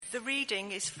The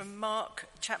reading is from Mark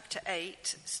chapter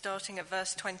 8, starting at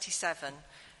verse 27,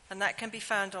 and that can be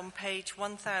found on page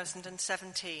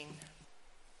 1017.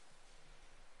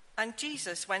 And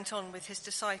Jesus went on with his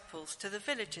disciples to the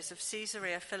villages of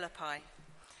Caesarea Philippi.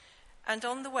 And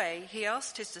on the way he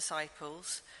asked his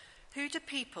disciples, "Who do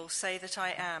people say that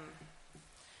I am?"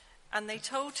 And they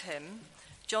told him,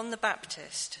 "John the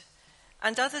Baptist,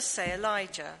 and others say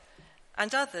Elijah,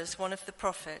 and others one of the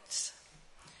prophets."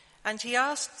 And he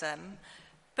asked them,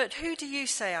 "But who do you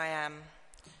say I am?"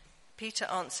 Peter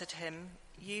answered him,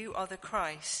 "You are the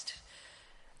Christ."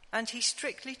 And he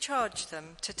strictly charged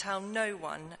them to tell no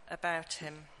one about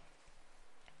him.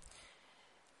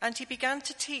 And he began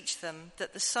to teach them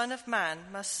that the Son of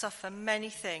Man must suffer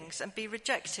many things and be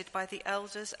rejected by the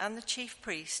elders and the chief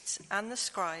priests and the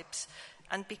scribes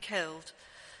and be killed,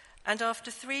 and after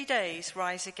 3 days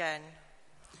rise again.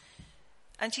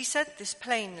 And he said this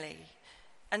plainly.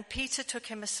 And Peter took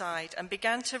him aside and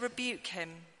began to rebuke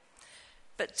him.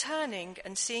 But turning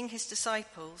and seeing his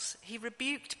disciples, he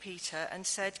rebuked Peter and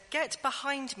said, "Get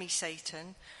behind me,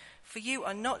 Satan, for you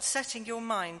are not setting your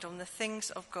mind on the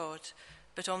things of God,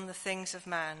 but on the things of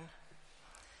man."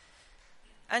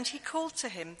 And he called to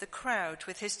him the crowd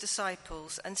with his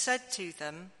disciples and said to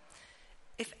them,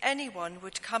 "If anyone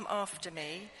would come after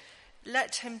me,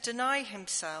 let him deny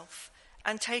himself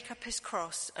and take up his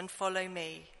cross and follow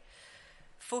me.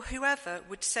 For whoever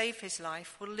would save his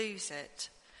life will lose it,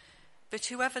 but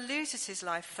whoever loses his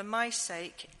life for my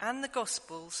sake and the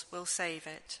gospel's will save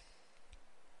it.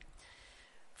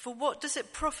 For what does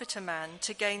it profit a man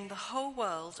to gain the whole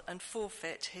world and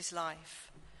forfeit his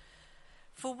life?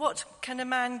 For what can a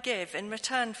man give in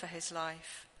return for his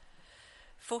life?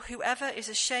 For whoever is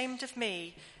ashamed of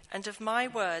me and of my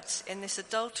words in this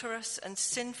adulterous and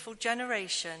sinful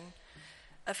generation,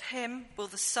 of him will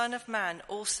the Son of Man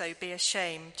also be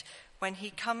ashamed when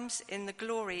he comes in the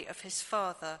glory of his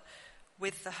Father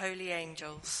with the holy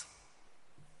angels."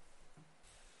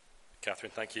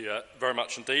 Catherine, thank you very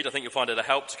much indeed. I think you'll find it a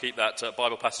help to keep that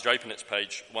Bible passage open. It's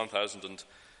page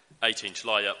 1018. Shall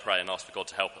I pray and ask for God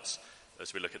to help us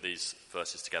as we look at these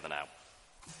verses together now?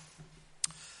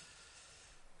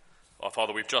 Our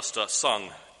Father, we've just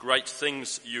sung, "Great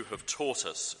things you have taught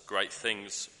us, great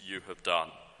things you have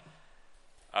done."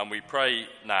 And we pray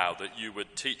now that you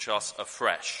would teach us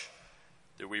afresh,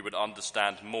 that we would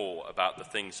understand more about the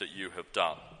things that you have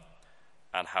done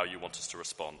and how you want us to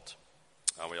respond.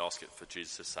 And we ask it for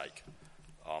Jesus' sake.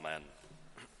 Amen.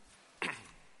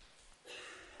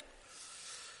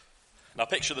 Now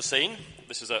picture the scene.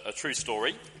 This is a true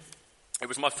story. It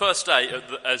was my first day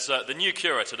as the new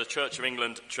curate at a Church of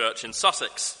England church in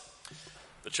Sussex.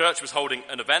 The church was holding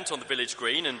an event on the village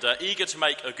green, and eager to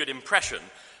make a good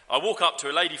impression, I walk up to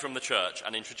a lady from the church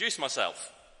and introduce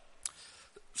myself.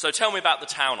 "So tell me about the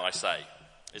town," I say.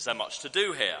 "Is there much to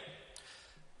do here?"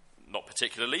 "Not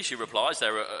particularly," she replies.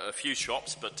 "There are a few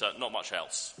shops, but not much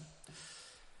else."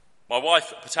 My wife,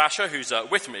 Patasha, who's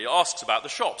with me, asks about the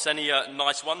shops. "Any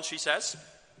nice ones?" she says.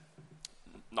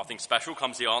 "Nothing special,"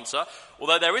 comes the answer,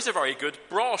 "although there is a very good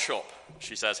bra shop,"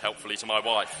 she says helpfully to my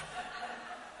wife.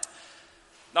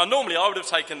 Now, normally I would have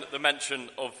taken mention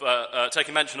of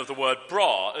the word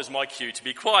bra as my cue to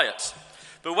be quiet.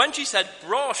 But when she said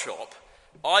bra shop,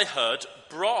 I heard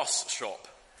brass shop.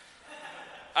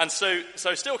 And so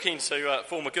still keen to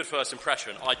form a good first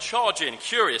impression, I charge in,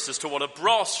 curious as to what a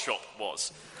brass shop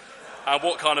was and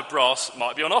what kind of brass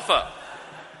might be on offer.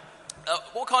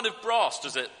 "What kind of brass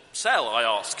does it sell?" I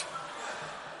ask.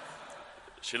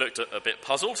 She looked a bit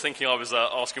puzzled, thinking I was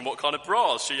asking what kind of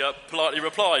bras. She politely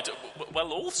replied,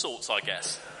 "Well, all sorts, I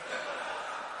guess."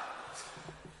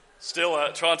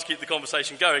 Still trying to keep the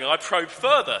conversation going, I probe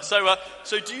further.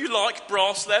 So do you like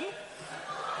brass then?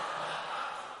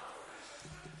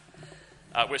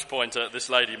 At which point this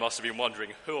lady must have been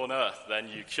wondering who on earth their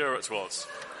new curate was.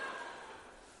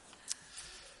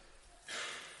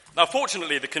 Now,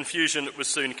 fortunately, the confusion was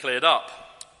soon cleared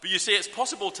up. But you see, it's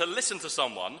possible to listen to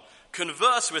someone,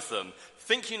 converse with them,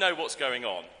 think you know what's going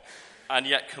on, and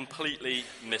yet completely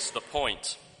miss the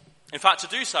point. In fact, to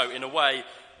do so in a way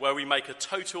where we make a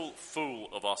total fool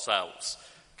of ourselves,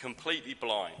 completely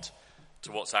blind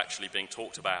to what's actually being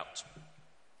talked about.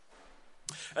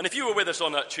 And if you were with us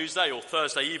on Tuesday or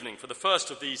Thursday evening for the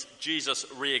first of these Jesus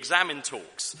Re-Examine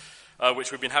talks,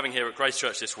 which we've been having here at Grace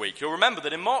Church this week, you'll remember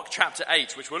that in Mark chapter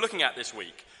 8, which we're looking at this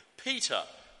week, Peter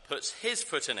puts his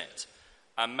foot in it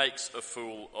and makes a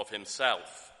fool of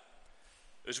himself.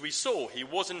 As we saw, he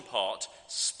was in part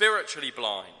spiritually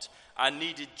blind and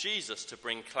needed Jesus to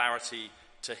bring clarity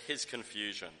to his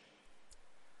confusion.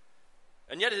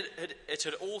 And yet it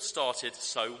had all started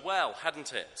so well,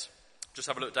 hadn't it? Just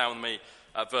have a look down with me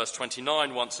at verse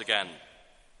 29 once again.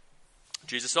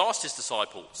 Jesus asked his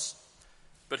disciples,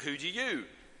 "But who do you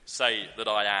say that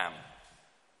I am?"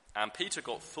 And Peter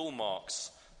got full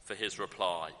marks for his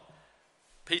reply.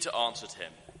 Peter answered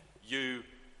him, "You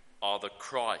are the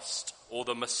Christ," or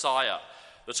the Messiah,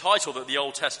 the title that the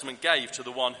Old Testament gave to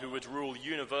the one who would rule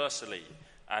universally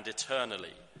and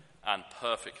eternally and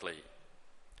perfectly.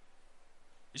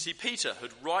 You see, Peter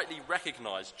had rightly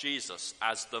recognized Jesus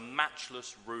as the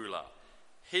matchless ruler,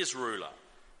 his ruler,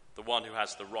 the one who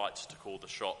has the right to call the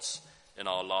shots in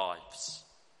our lives.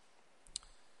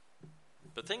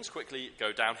 But things quickly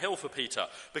go downhill for Peter,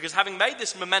 because having made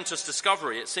this momentous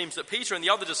discovery, it seems that Peter and the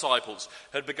other disciples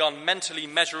had begun mentally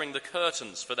measuring the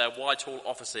curtains for their Whitehall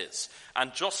offices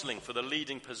and jostling for the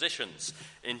leading positions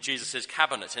in Jesus'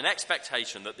 cabinet in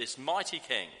expectation that this mighty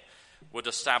king would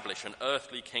establish an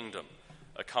earthly kingdom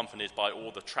accompanied by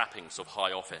all the trappings of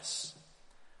high office.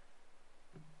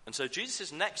 And so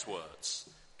Jesus' next words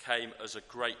came as a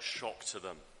great shock to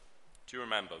them. Do you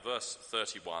remember? Verse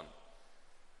 31.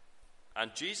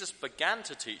 And Jesus began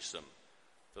to teach them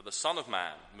that the Son of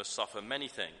Man must suffer many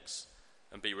things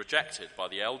and be rejected by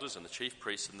the elders and the chief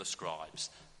priests and the scribes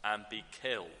and be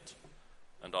killed,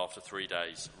 and after 3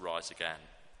 days rise again.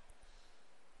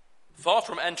 Far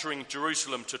from entering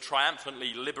Jerusalem to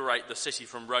triumphantly liberate the city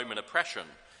from Roman oppression,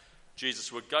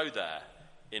 Jesus would go there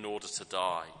in order to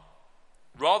die.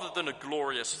 Rather than a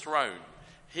glorious throne,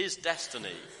 his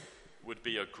destiny would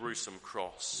be a gruesome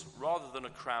cross. Rather than a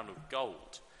crown of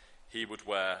gold, he would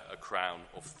wear a crown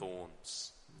of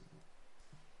thorns.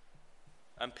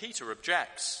 And Peter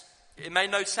objects. It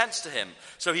made no sense to him.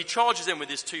 So he charges in with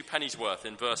his 2 pennies worth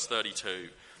in verse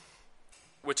 32.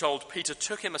 We're told Peter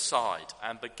took him aside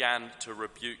and began to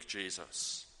rebuke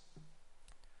Jesus.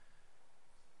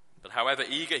 But however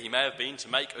eager he may have been to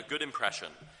make a good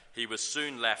impression, he was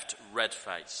soon left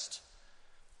red-faced.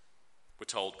 We're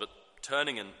told, but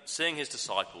turning and seeing his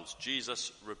disciples,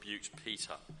 Jesus rebuked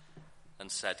Peter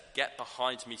and said, "Get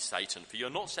behind me, Satan, for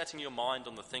you're not setting your mind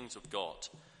on the things of God,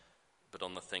 but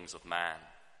on the things of man."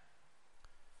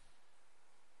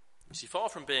 You see, far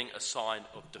from being a sign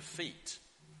of defeat,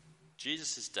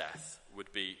 Jesus' death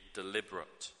would be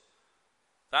deliberate.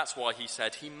 That's why he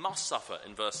said he must suffer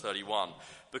in verse 31,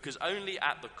 because only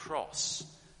at the cross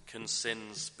can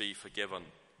sins be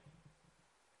forgiven.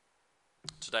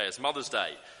 Today is Mother's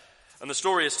Day, and the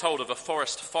story is told of a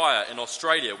forest fire in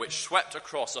Australia which swept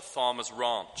across a farmer's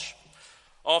ranch.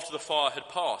 After the fire had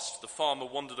passed, the farmer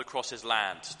wandered across his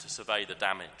land to survey the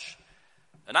damage.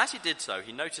 And as he did so,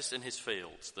 he noticed in his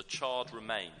fields the charred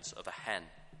remains of a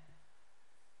hen.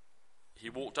 He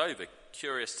walked over,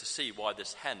 curious to see why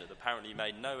this hen had apparently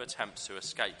made no attempt to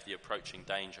escape the approaching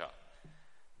danger.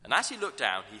 And as he looked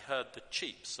down, he heard the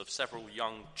cheeps of several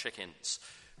young chickens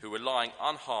who were lying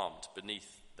unharmed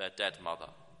beneath their dead mother.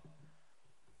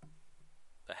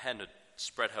 The hen had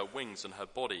spread her wings and her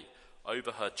body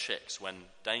over her chicks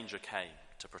when danger came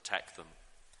to protect them.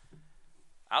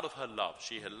 Out of her love,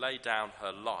 she had laid down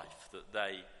her life that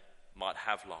they might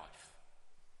have life.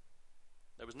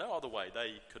 There was no other way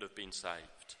they could have been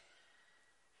saved.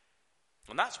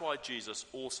 And that's why Jesus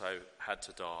also had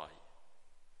to die.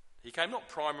 He came not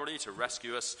primarily to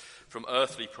rescue us from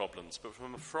earthly problems, but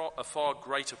from a far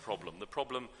greater problem, the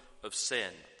problem of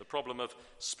sin, the problem of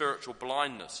spiritual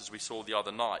blindness, as we saw the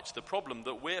other night, the problem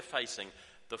that we're facing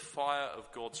the fire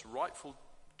of God's rightful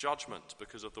judgment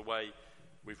because of the way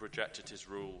we've rejected his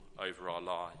rule over our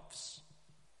lives.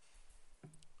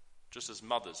 Just as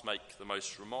mothers make the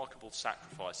most remarkable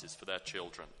sacrifices for their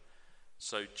children,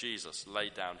 so Jesus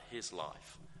laid down his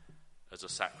life as a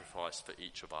sacrifice for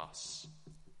each of us.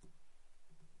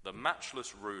 The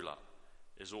matchless ruler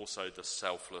is also the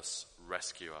selfless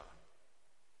rescuer.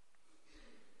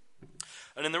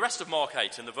 And in the rest of Mark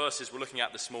 8, in the verses we're looking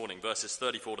at this morning, verses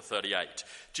 34 to 38,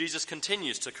 Jesus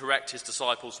continues to correct his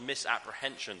disciples'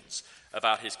 misapprehensions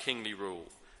about his kingly rule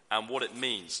and what it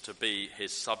means to be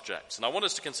his subjects. And I want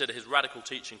us to consider his radical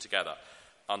teaching together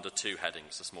under 2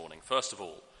 headings this morning. First of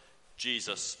all,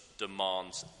 Jesus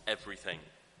demands everything.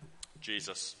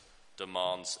 Jesus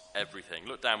demands everything.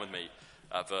 Look down with me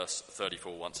at verse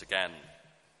 34 once again.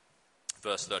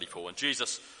 Verse 34, and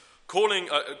Jesus called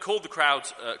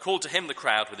to him the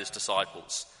crowd with his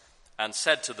disciples and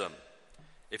said to them,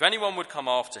 if anyone would come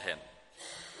after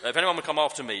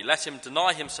me, let him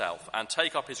deny himself and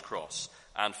take up his cross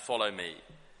and follow me.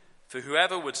 For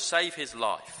whoever would save his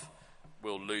life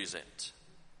will lose it.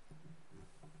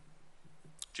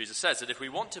 Jesus says that if we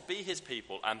want to be his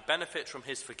people and benefit from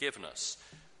his forgiveness,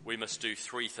 we must do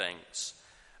 3 things.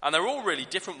 And they're all really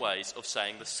different ways of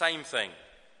saying the same thing.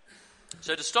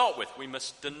 So to start with, we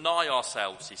must deny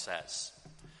ourselves, he says.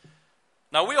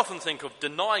 Now, we often think of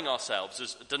denying ourselves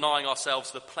as denying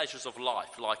ourselves the pleasures of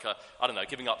life, like,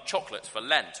 giving up chocolate for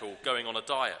Lent or going on a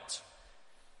diet.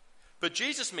 But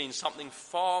Jesus means something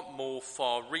far more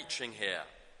far-reaching here.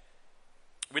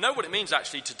 We know what it means,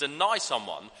 actually, to deny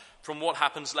someone from what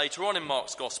happens later on in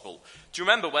Mark's Gospel. Do you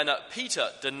remember when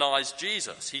Peter denies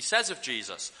Jesus? He says of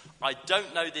Jesus, "I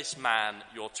don't know this man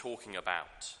you're talking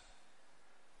about."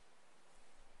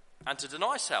 And to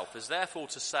deny self is therefore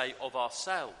to say of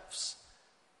ourselves,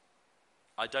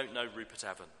 "I don't know Rupert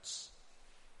Evans,"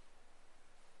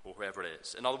 or whoever it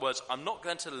is. In other words, I'm not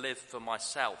going to live for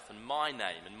myself and my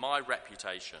name and my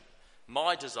reputation,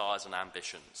 my desires and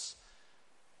ambitions,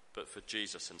 but for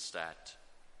Jesus instead.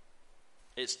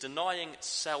 It's denying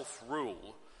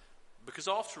self-rule, because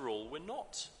after all, we're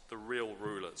not the real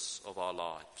rulers of our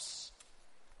lives.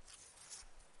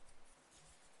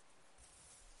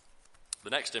 The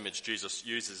next image Jesus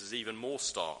uses is even more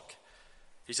stark.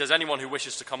 He says anyone who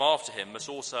wishes to come after him must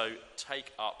also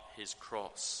take up his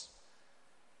cross.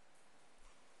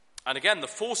 And again, the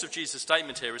force of Jesus'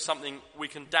 statement here is something we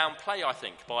can downplay, I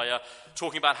think, by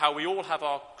talking about how we all have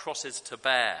our crosses to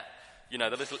bear, the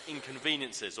little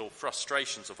inconveniences or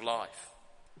frustrations of life.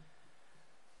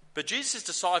 But Jesus'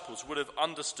 disciples would have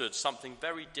understood something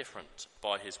very different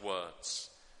by his words.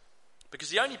 Because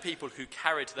the only people who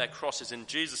carried their crosses in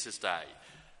Jesus' day,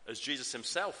 as Jesus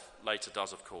himself later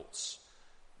does, of course,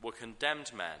 were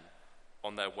condemned men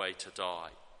on their way to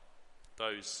die,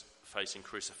 those facing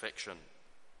crucifixion.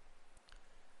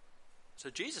 So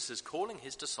Jesus is calling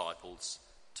his disciples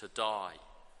to die,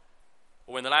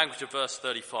 or in the language of verse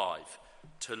 35,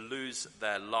 to lose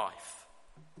their life.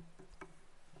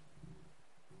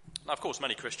 Now, of course,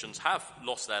 many Christians have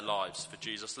lost their lives for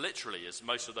Jesus, literally, as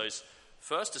most of those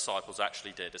first disciples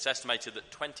actually did. It's estimated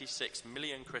that 26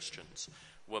 million Christians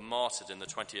were martyred in the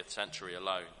 20th century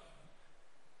alone.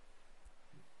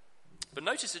 But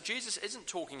notice that Jesus isn't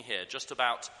talking here just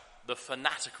about the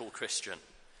fanatical Christian,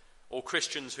 or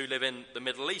Christians who live in the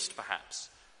Middle East, perhaps,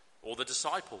 or the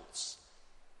disciples.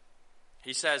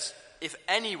 He says, if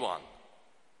anyone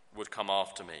would come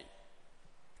after me,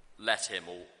 let him,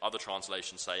 or other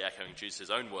translations say, echoing Jesus'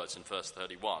 own words in verse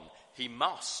 31, he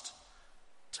must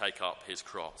take up his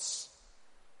cross.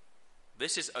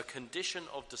 This is a condition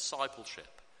of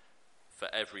discipleship for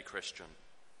every Christian.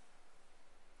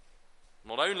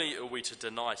 Not only are we to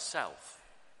deny self,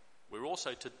 we're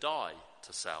also to die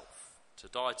to self, to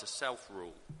die to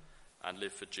self-rule and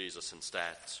live for Jesus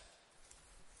instead.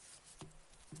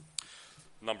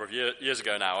 A number of years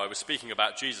ago now, I was speaking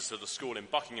about Jesus at a school in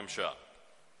Buckinghamshire.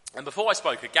 And before I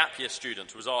spoke, a gap year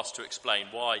student was asked to explain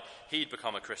why he'd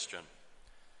become a Christian.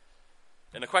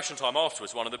 In a question time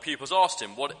afterwards, one of the pupils asked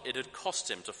him what it had cost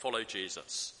him to follow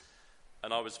Jesus.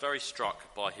 And I was very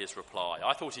struck by his reply.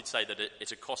 I thought he'd say that it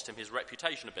had cost him his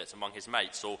reputation a bit among his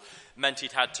mates, or meant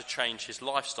he'd had to change his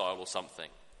lifestyle or something.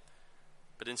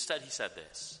 But instead he said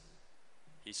this.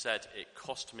 He said, "It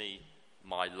cost me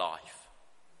my life.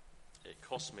 It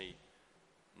cost me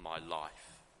my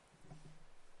life."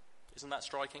 Isn't that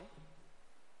striking?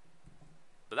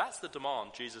 But that's the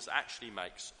demand Jesus actually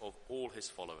makes of all his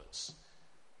followers.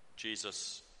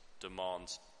 Jesus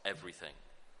demands everything,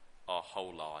 our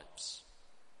whole lives.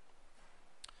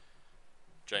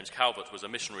 James Calvert was a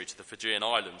missionary to the Fijian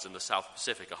Islands in the South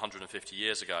Pacific 150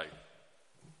 years ago.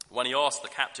 When he asked the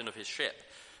captain of his ship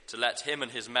to let him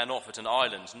and his men off at an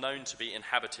island known to be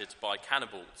inhabited by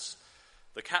cannibals,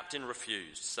 the captain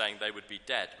refused, saying they would be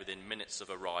dead within minutes of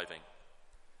arriving.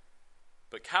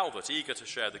 But Calvert, eager to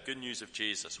share the good news of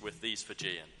Jesus with these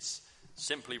Fijians,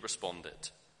 simply responded,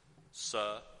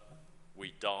 "Sir,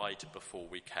 we died before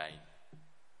we came.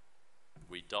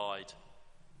 We died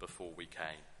before we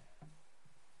came."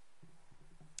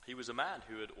 He was a man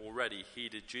who had already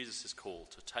heeded Jesus' call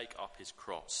to take up his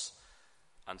cross,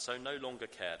 and so no longer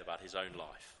cared about his own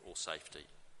life or safety.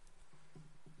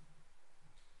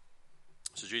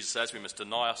 So Jesus says we must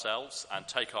deny ourselves and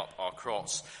take up our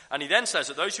cross. And he then says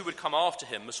that those who would come after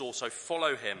him must also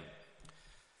follow him.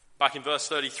 Back in verse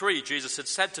 33, Jesus had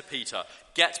said to Peter,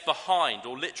 "Get behind,"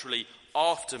 or literally,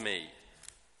 "after me."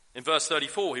 In verse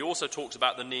 34, he also talks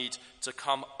about the need to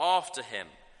come after him,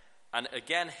 and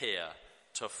again here,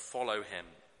 to follow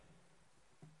him.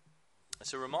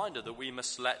 It's a reminder that we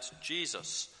must let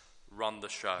Jesus run the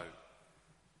show.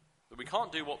 That we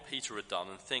can't do what Peter had done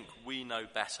and think we know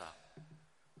better.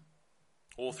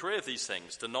 All three of these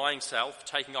things, denying self,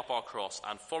 taking up our cross,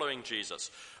 and following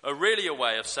Jesus, are really a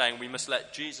way of saying we must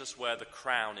let Jesus wear the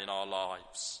crown in our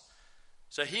lives.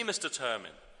 So he must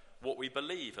determine what we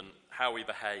believe and how we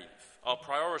behave, our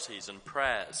priorities and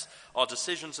prayers, our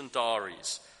decisions and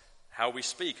diaries, how we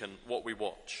speak and what we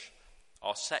watch,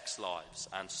 our sex lives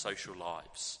and social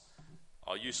lives,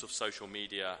 our use of social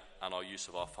media and our use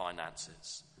of our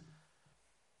finances.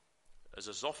 As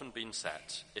has often been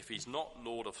said, if he's not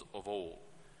Lord of all,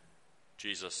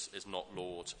 Jesus is not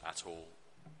Lord at all.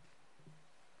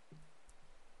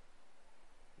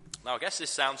 Now, I guess this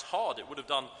sounds hard. It would have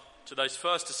done to those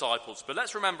first disciples, but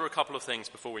let's remember a couple of things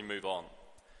before we move on.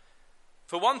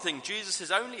 For one thing, Jesus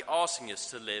is only asking us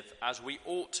to live as we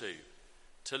ought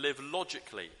to live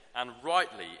logically and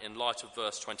rightly in light of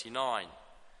verse 29.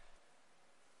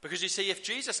 Because you see, if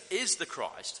Jesus is the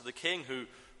Christ, the King who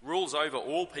rules over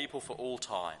all people for all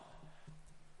time,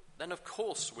 then of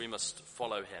course we must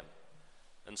follow him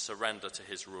and surrender to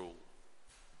his rule.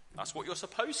 That's what you're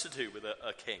supposed to do with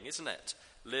a king, isn't it?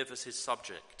 Live as his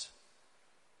subject.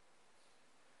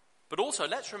 But also,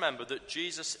 let's remember that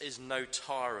Jesus is no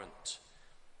tyrant.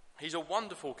 He's a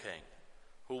wonderful king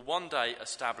who will one day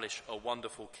establish a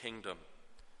wonderful kingdom.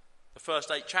 The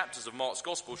first 8 chapters of Mark's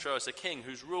Gospel show us a king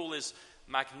whose rule is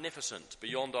magnificent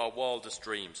beyond our wildest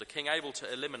dreams, a king able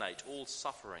to eliminate all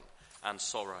suffering and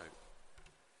sorrow.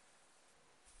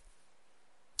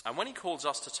 And when he calls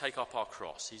us to take up our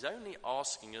cross, he's only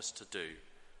asking us to do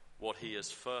what he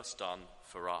has first done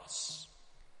for us.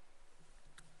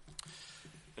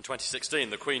 In 2016,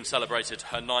 the Queen celebrated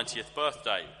her 90th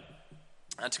birthday.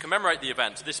 And to commemorate the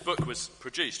event, this book was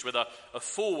produced with a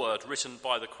foreword written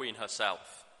by the Queen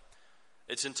herself.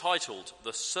 It's entitled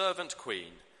The Servant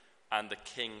Queen and the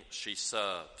King She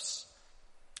Serves.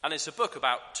 And it's a book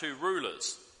about 2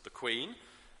 rulers, the Queen,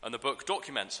 and the book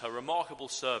documents her remarkable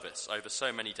service over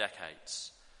so many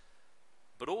decades.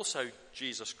 But also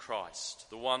Jesus Christ,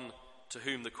 the one to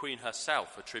whom the Queen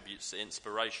herself attributes the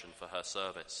inspiration for her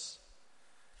service.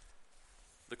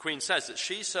 The Queen says that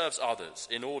she serves others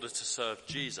in order to serve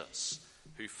Jesus,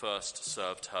 who first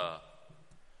served her.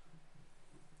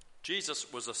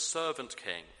 Jesus was a servant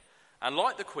king, and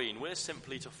like the Queen, we're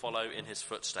simply to follow in his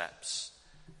footsteps.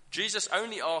 Jesus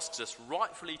only asks us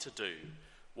rightfully to do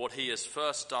what he has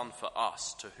first done for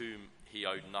us, to whom he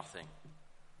owed nothing.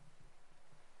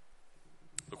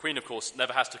 The Queen, of course,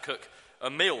 never has to cook a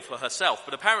meal for herself,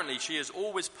 but apparently she has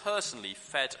always personally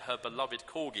fed her beloved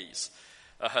corgis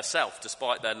herself,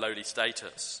 despite their lowly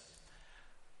status.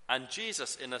 And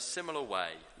Jesus, in a similar way,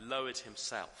 lowered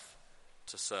himself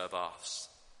to serve us.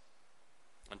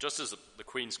 And just as the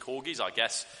Queen's corgis, I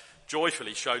guess,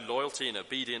 joyfully show loyalty and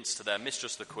obedience to their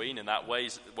mistress, the Queen, in that way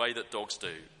that dogs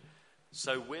do,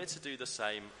 so we're to do the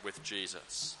same with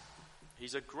Jesus.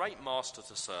 He's a great master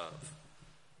to serve.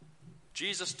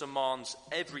 Jesus demands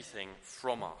everything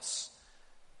from us,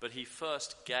 but he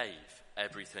first gave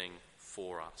everything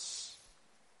for us.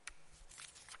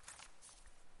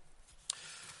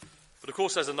 But of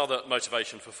course there's another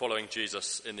motivation for following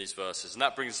Jesus in these verses, and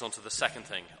that brings us on to the second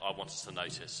thing I want us to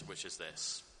notice, which is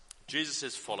this.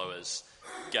 Jesus' followers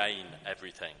gain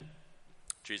everything.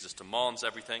 Jesus demands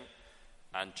everything,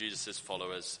 and Jesus'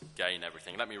 followers gain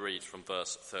everything. Let me read from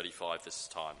verse 35 this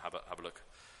time. Have a look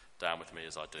down with me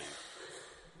as I do.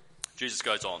 Jesus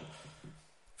goes on,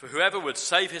 "For whoever would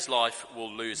save his life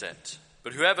will lose it,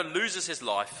 but whoever loses his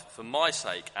life for my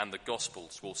sake and the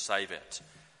gospel's will save it.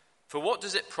 For what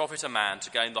does it profit a man to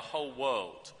gain the whole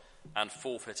world and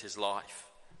forfeit his life?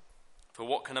 For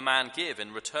what can a man give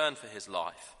in return for his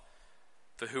life?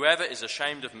 For whoever is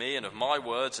ashamed of me and of my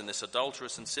words in this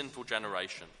adulterous and sinful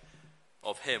generation,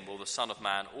 of him will the Son of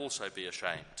Man also be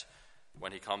ashamed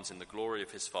when he comes in the glory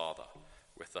of his Father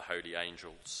with the holy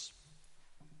angels."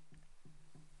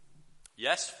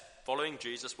 Yes, following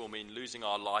Jesus will mean losing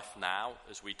our life now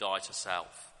as we die to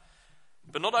self.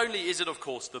 But not only is it, of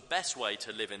course, the best way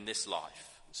to live in this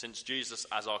life, since Jesus,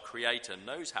 as our Creator,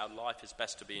 knows how life is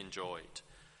best to be enjoyed,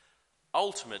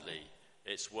 ultimately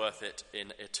it's worth it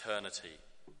in eternity.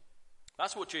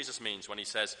 That's what Jesus means when he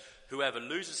says, "Whoever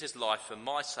loses his life for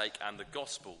my sake and the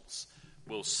gospel's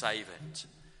will save it."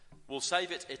 We'll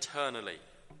save it eternally.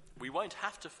 We won't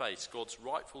have to face God's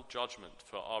rightful judgment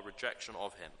for our rejection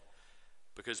of him,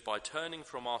 because by turning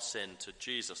from our sin to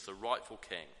Jesus, the rightful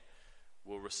King,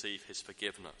 we'll receive his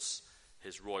forgiveness,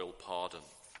 his royal pardon.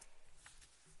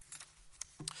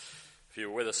 If you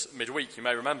were with us midweek, you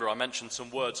may remember I mentioned some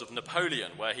words of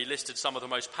Napoleon, where he listed some of the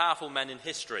most powerful men in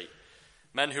history,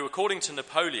 men who, according to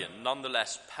Napoleon,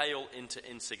 nonetheless pale into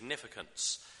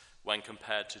insignificance when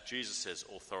compared to Jesus'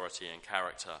 authority and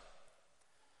character.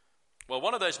 Well,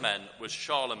 one of those men was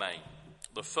Charlemagne,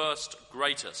 the first,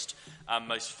 greatest, and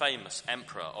most famous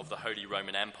emperor of the Holy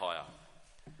Roman Empire.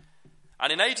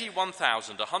 And in AD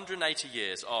 1000, 180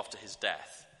 years after his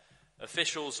death,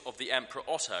 officials of the Emperor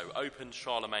Otto opened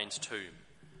Charlemagne's tomb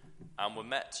and were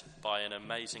met by an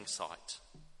amazing sight.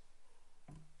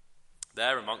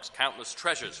 There, amongst countless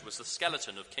treasures, was the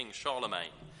skeleton of King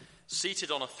Charlemagne,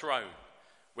 seated on a throne,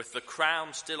 with the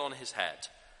crown still on his head,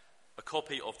 a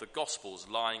copy of the Gospels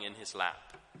lying in his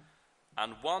lap,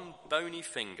 and one bony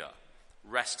finger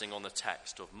resting on the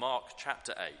text of Mark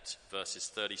chapter 8, verses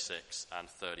 36 and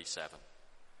 37.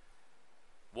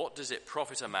 What does it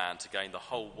profit a man to gain the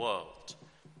whole world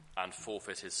and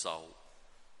forfeit his soul?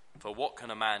 For what can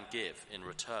a man give in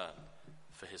return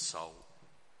for his soul?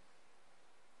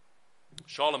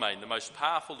 Charlemagne, the most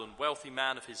powerful and wealthy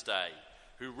man of his day,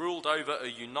 who ruled over a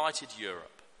united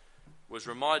Europe, was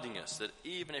reminding us that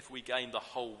even if we gain the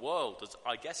whole world, as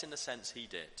I guess in a sense he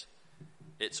did,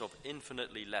 it's of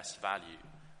infinitely less value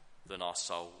than our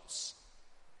souls.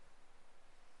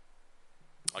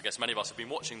 I guess many of us have been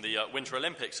watching the Winter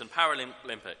Olympics and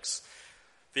Paralympics.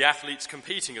 The athletes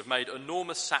competing have made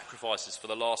enormous sacrifices for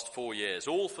the last 4 years,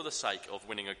 all for the sake of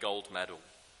winning a gold medal.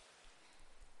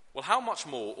 Well, how much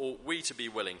more ought we to be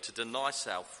willing to deny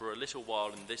self for a little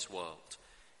while in this world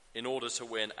in order to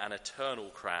win an eternal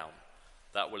crown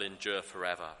that will endure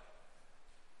forever?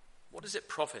 What does it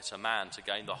profit a man to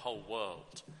gain the whole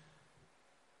world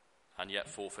and yet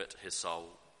forfeit his soul?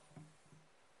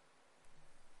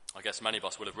 I guess many of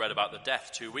us will have read about the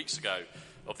death 2 weeks ago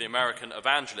of the American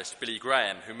evangelist Billy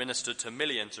Graham, who ministered to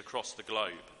millions across the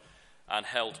globe and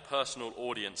held personal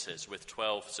audiences with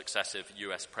 12 successive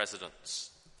US presidents.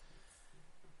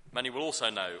 Many will also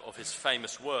know of his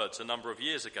famous words a number of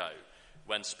years ago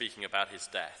when speaking about his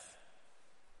death.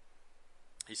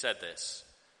 He said this: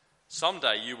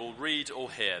 "Someday you will read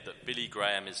or hear that Billy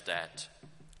Graham is dead.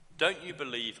 Don't you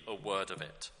believe a word of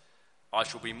it. I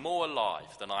shall be more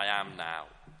alive than I am now.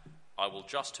 I will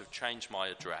just have changed my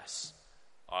address.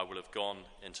 I will have gone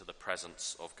into the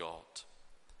presence of God."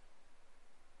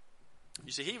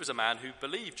 You see, he was a man who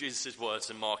believed Jesus' words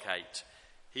in Mark 8.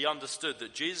 He understood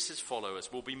that Jesus' followers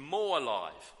will be more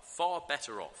alive, far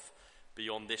better off,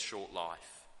 beyond this short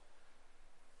life.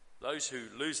 Those who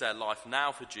lose their life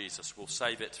now for Jesus will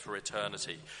save it for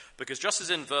eternity. Because just as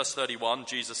in verse 31,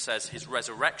 Jesus says his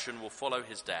resurrection will follow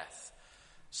his death,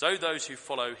 so those who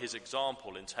follow his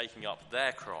example in taking up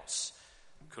their cross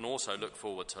can also look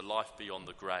forward to life beyond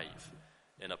the grave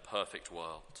in a perfect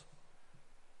world.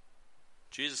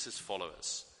 Jesus'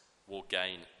 followers will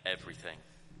gain everything.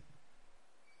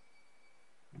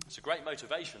 It's a great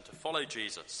motivation to follow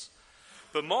Jesus.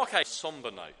 But Mark 8 is a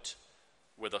somber note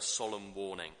with a solemn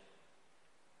warning.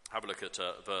 Have a look at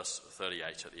verse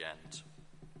 38 at the end.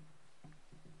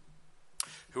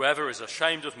 "Whoever is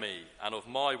ashamed of me and of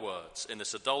my words in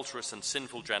this adulterous and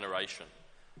sinful generation,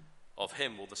 of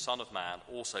him will the Son of Man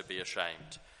also be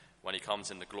ashamed when he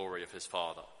comes in the glory of his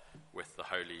Father with the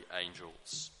holy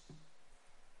angels."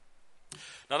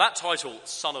 Now that title,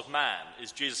 Son of Man,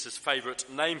 is Jesus' favourite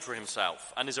name for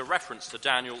himself and is a reference to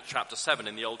Daniel chapter 7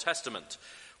 in the Old Testament,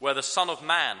 where the Son of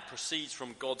Man proceeds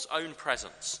from God's own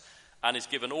presence and is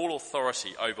given all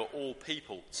authority over all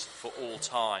peoples for all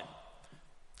time.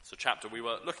 It's a chapter we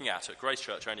were looking at Grace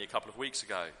Church only a couple of weeks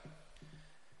ago.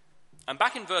 And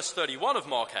back in verse 31 of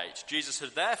Mark 8, Jesus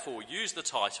had therefore used the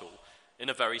title in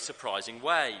a very surprising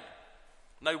way.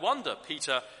 No wonder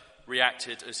Peter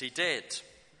reacted as he did.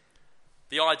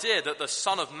 The idea that the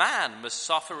Son of Man must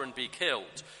suffer and be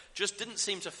killed just didn't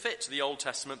seem to fit the Old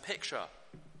Testament picture.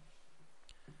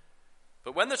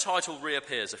 But when the title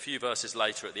reappears a few verses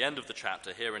later at the end of the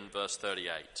chapter, here in verse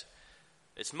 38,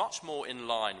 it's much more in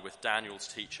line with Daniel's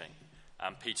teaching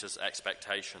and Peter's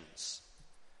expectations.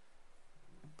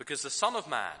 Because the Son of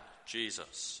Man,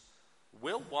 Jesus,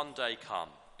 will one day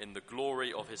come in the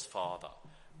glory of his Father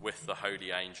with the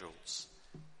holy angels.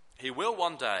 He will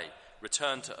one day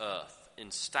return to earth in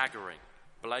staggering,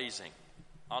 blazing,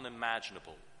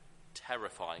 unimaginable,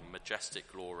 terrifying,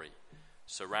 majestic glory,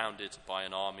 surrounded by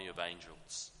an army of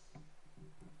angels.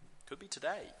 Could be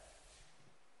today.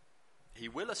 He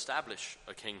will establish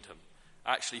a kingdom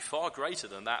actually far greater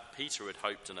than that Peter had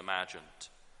hoped and imagined.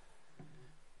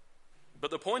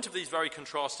 But the point of these very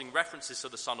contrasting references to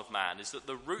the Son of Man is that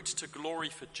the route to glory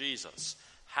for Jesus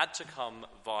had to come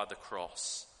via the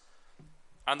cross.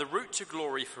 And the route to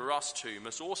glory for us too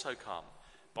must also come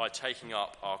by taking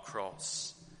up our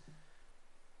cross.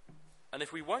 And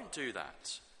if we won't do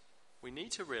that, we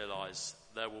need to realise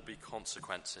there will be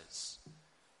consequences.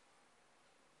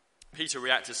 Peter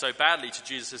reacted so badly to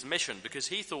Jesus' mission because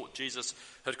he thought Jesus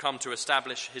had come to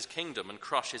establish his kingdom and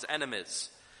crush his enemies.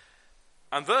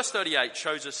 And verse 38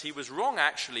 shows us he was wrong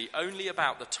actually only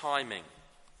about the timing.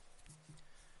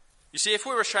 You see, if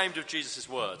we're ashamed of Jesus'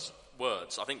 words,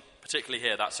 I think particularly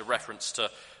here, that's a reference to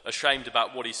ashamed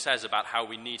about what he says about how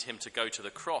we need him to go to the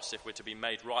cross if we're to be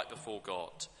made right before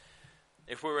God.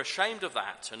 If we're ashamed of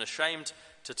that and ashamed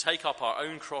to take up our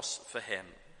own cross for him,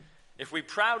 if we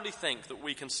proudly think that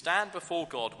we can stand before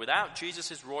God without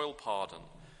Jesus' royal pardon,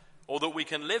 or that we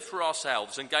can live for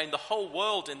ourselves and gain the whole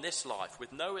world in this life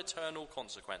with no eternal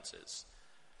consequences,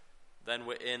 then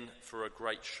we're in for a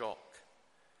great shock,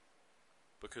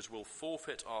 because we'll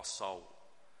forfeit our soul,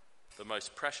 the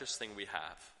most precious thing we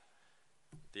have,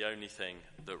 the only thing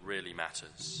that really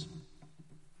matters.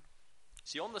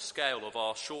 See, on the scale of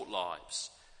our short lives,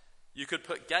 you could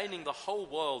put gaining the whole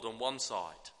world on one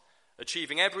side,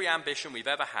 achieving every ambition we've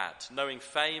ever had, knowing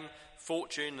fame,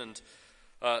 fortune, and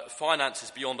finances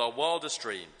beyond our wildest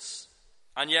dreams.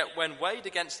 And yet, when weighed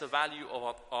against the value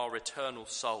of our eternal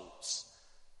souls,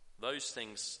 those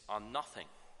things are nothing,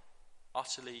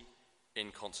 utterly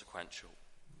inconsequential.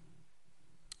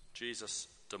 Jesus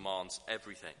demands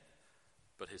everything,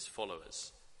 but his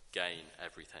followers gain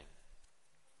everything.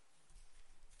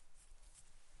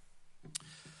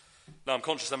 Now, I'm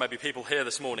conscious there may be people here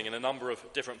this morning in a number of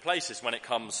different places when it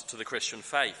comes to the Christian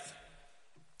faith.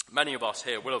 Many of us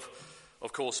here will,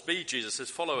 of course, be Jesus'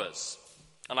 followers.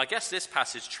 And I guess this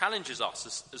passage challenges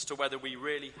us as to whether we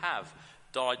really have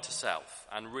died to self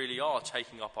and really are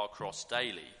taking up our cross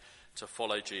daily to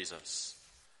follow Jesus.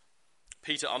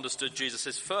 Peter understood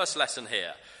Jesus' first lesson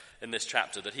here in this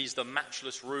chapter, that he's the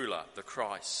matchless ruler, the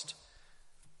Christ.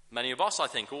 Many of us, I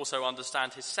think, also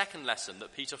understand his second lesson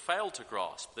that Peter failed to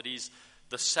grasp, that he's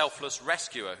the selfless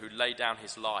rescuer who laid down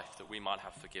his life that we might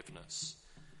have forgiveness.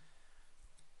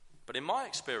 But in my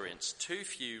experience, too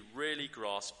few really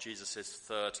grasp Jesus'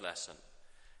 third lesson,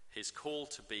 his call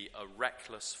to be a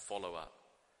reckless follower.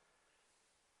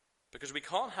 Because we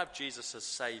can't have Jesus as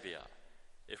Saviour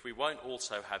if we won't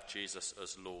also have Jesus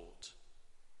as Lord.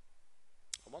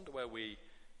 I wonder where we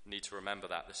need to remember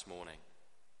that this morning.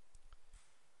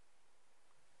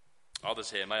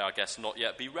 Others here may, I guess, not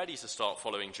yet be ready to start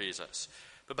following Jesus.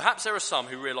 But perhaps there are some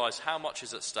who realise how much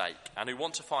is at stake and who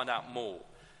want to find out more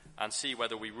and see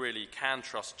whether we really can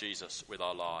trust Jesus with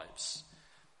our lives.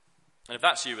 And if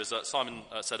that's you, as Simon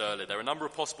said earlier, there are a number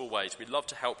of possible ways. We'd love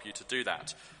to help you to do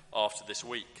that after this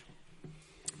week.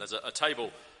 There's a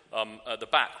table at the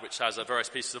back which has various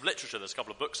pieces of literature. There's a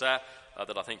couple of books there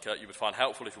that I think you would find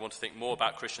helpful if you want to think more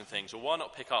about Christian things. Or why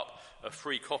not pick up a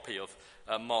free copy of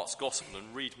Mark's Gospel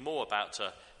and read more about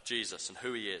Jesus and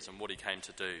who he is and what he came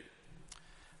to do.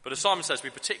 But as Simon says, we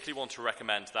particularly want to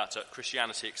recommend that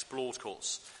Christianity Explored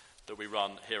course that we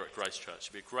run here at Grace Church.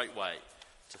 It'd be a great way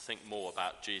to think more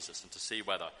about Jesus and to see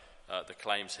whether the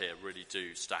claims here really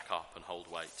do stack up and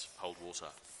hold weight, hold water.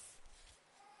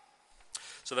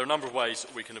 So there are a number of ways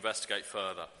we can investigate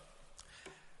further.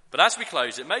 But as we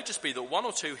close, it may just be that one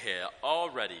or two here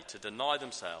are ready to deny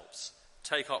themselves,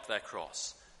 take up their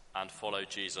cross, and follow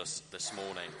Jesus this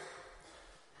morning.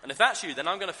 And if that's you, then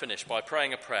I'm going to finish by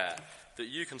praying a prayer that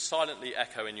you can silently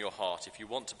echo in your heart if you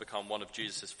want to become one of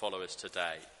Jesus' followers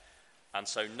today, and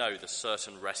so know the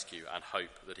certain rescue and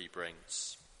hope that he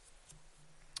brings.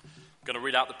 I'm going to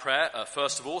read out the prayer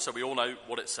first of all, so we all know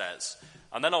what it says.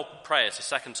 And then I'll pray it a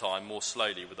second time more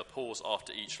slowly with a pause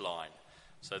after each line,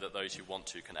 so that those who want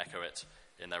to can echo it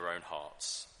in their own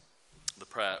hearts. The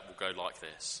prayer will go like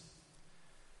this.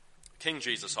 King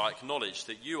Jesus, I acknowledge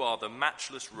that you are the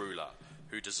matchless ruler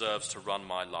who deserves to run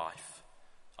my life.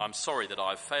 I'm sorry that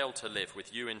I've failed to live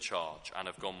with you in charge and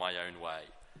have gone my own way.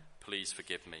 Please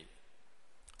forgive me.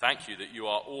 Thank you that you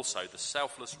are also the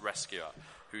selfless rescuer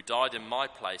who died in my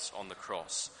place on the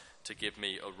cross to give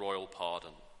me a royal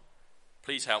pardon.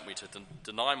 Please help me to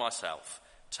deny myself,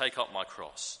 take up my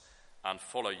cross, and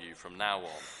follow you from now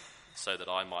on, so that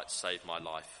I might save my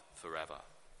life forever.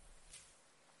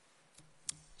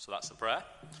 So that's the prayer.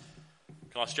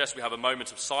 Can I suggest we have a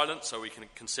moment of silence so we can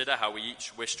consider how we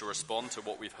each wish to respond to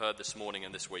what we've heard this morning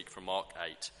and this week from Mark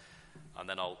 8. And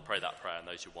then I'll pray that prayer, and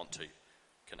those who want to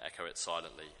can echo it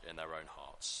silently in their own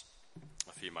hearts.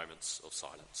 A few moments of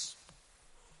silence.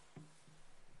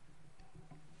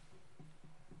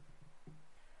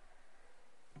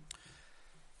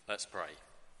 Let's pray.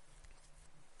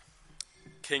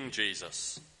 King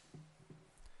Jesus,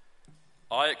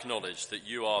 I acknowledge that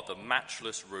you are the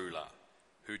matchless ruler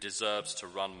who deserves to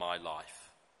run my life.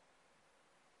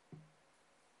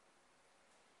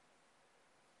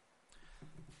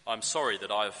 I'm sorry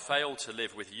that I have failed to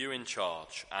live with you in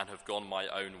charge and have gone my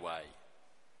own way.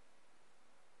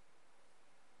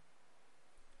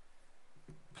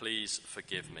 Please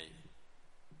forgive me.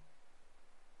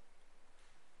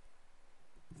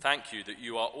 Thank you that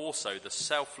you are also the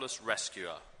selfless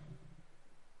rescuer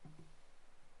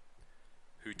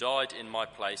who who died in my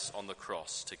place on the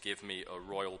cross to give me a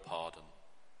royal pardon.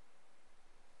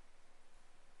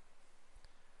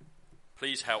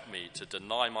 Please help me to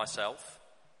deny myself,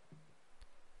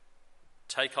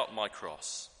 take up my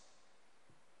cross,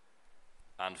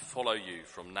 and follow you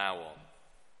from now on,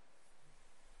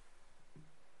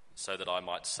 so that I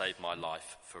might save my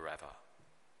life forever.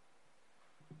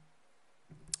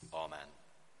 Amen.